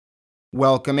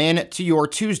Welcome in to your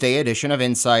Tuesday edition of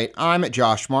Insight. I'm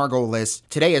Josh Margolis.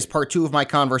 Today is part 2 of my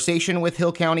conversation with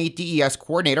Hill County DES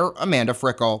Coordinator Amanda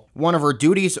Frickel. One of her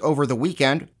duties over the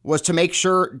weekend was to make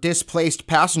sure displaced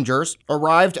passengers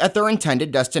arrived at their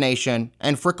intended destination,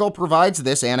 and Frickel provides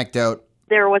this anecdote.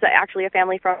 There was actually a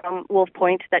family from Wolf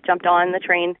Point that jumped on the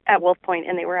train at Wolf Point,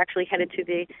 and they were actually headed to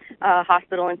the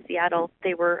hospital in Seattle.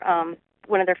 They were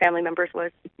one of their family members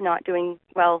was not doing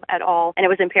well at all, and it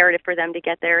was imperative for them to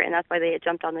get there, and that's why they had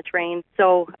jumped on the train.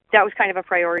 So that was kind of a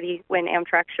priority when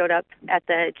Amtrak showed up at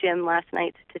the gym last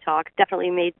night to talk.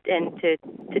 Definitely made and to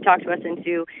talk to us and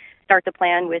to start the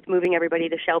plan with moving everybody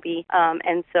to Shelby.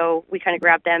 And so we kind of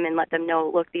grabbed them and let them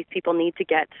know, look, these people need to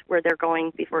get where they're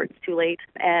going before it's too late.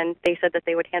 And they said that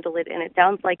they would handle it, and it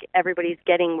sounds like everybody's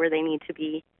getting where they need to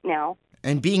be now.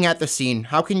 And being at the scene,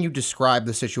 how can you describe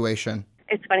the situation?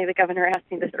 It's funny, the governor asked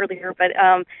me this earlier, but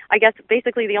I guess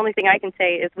basically the only thing I can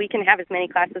say is we can have as many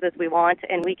classes as we want,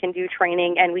 and we can do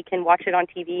training, and we can watch it on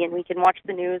TV, and we can watch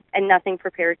the news, and nothing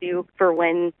prepares you for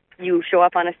when you show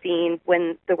up on a scene,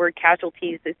 when the word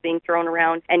casualties is being thrown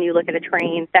around, and you look at a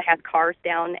train that has cars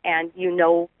down, and you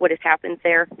know what has happened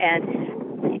there.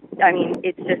 And I mean,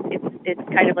 it's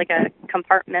kind of like a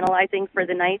compartmentalizing for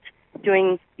the night,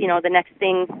 doing, the next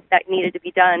thing that needed to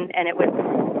be done, and it was,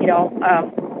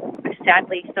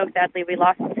 so sadly, we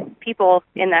lost people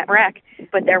in that wreck,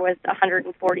 but there was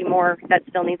 140 more that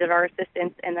still needed our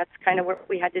assistance, and that's kind of what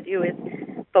we had to do is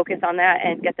focus on that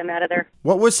and get them out of there.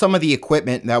 What was some of the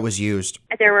equipment that was used?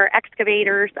 There were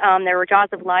excavators, there were Jaws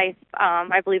of Life,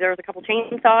 I believe there was a couple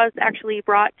chainsaws actually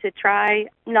brought to try.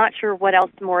 Not sure what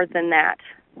else more than that.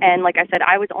 And like I said,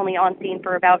 I was only on scene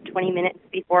for about 20 minutes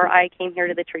before I came here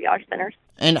to the triage centers.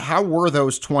 And how were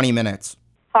those 20 minutes?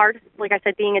 Hard, like I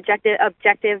said, being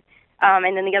objective.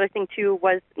 And then the other thing, too,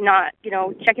 was not,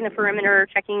 checking the perimeter,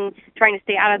 trying to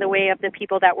stay out of the way of the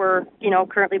people that were,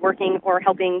 currently working or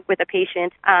helping with a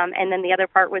patient. And then the other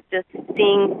part was just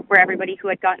seeing where everybody who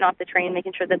had gotten off the train,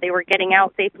 making sure that they were getting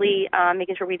out safely,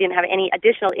 making sure we didn't have any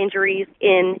additional injuries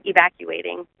in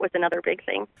evacuating was another big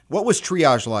thing. What was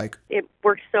triage like? It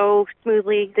worked so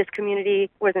smoothly. This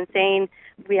community was insane.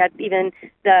 We had even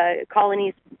the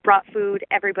colonies brought food.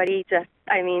 Everybody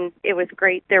it was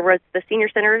great. There was the senior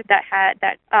center that had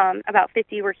about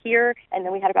 50 were here, and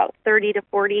then we had about 30 to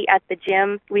 40 at the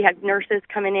gym. We had nurses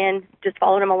coming in, just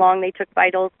followed them along. They took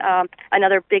vitals.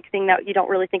 Another big thing that you don't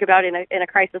really think about in a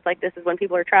crisis like this is when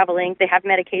people are traveling, they have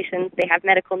medications, they have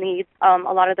medical needs. A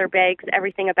lot of their bags,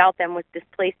 everything about them was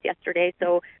displaced yesterday.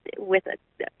 So with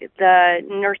the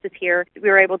nurses here, we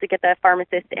were able to get the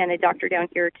pharmacist and a doctor down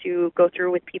here to go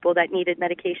through with people that needed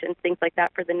medications, things like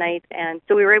that for the night. And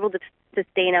so we were able to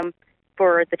sustain them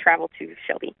for the travel to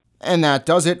Shelby. And that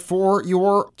does it for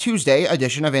your Tuesday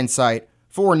edition of Insight.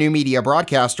 For New Media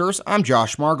Broadcasters, I'm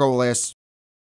Josh Margolis.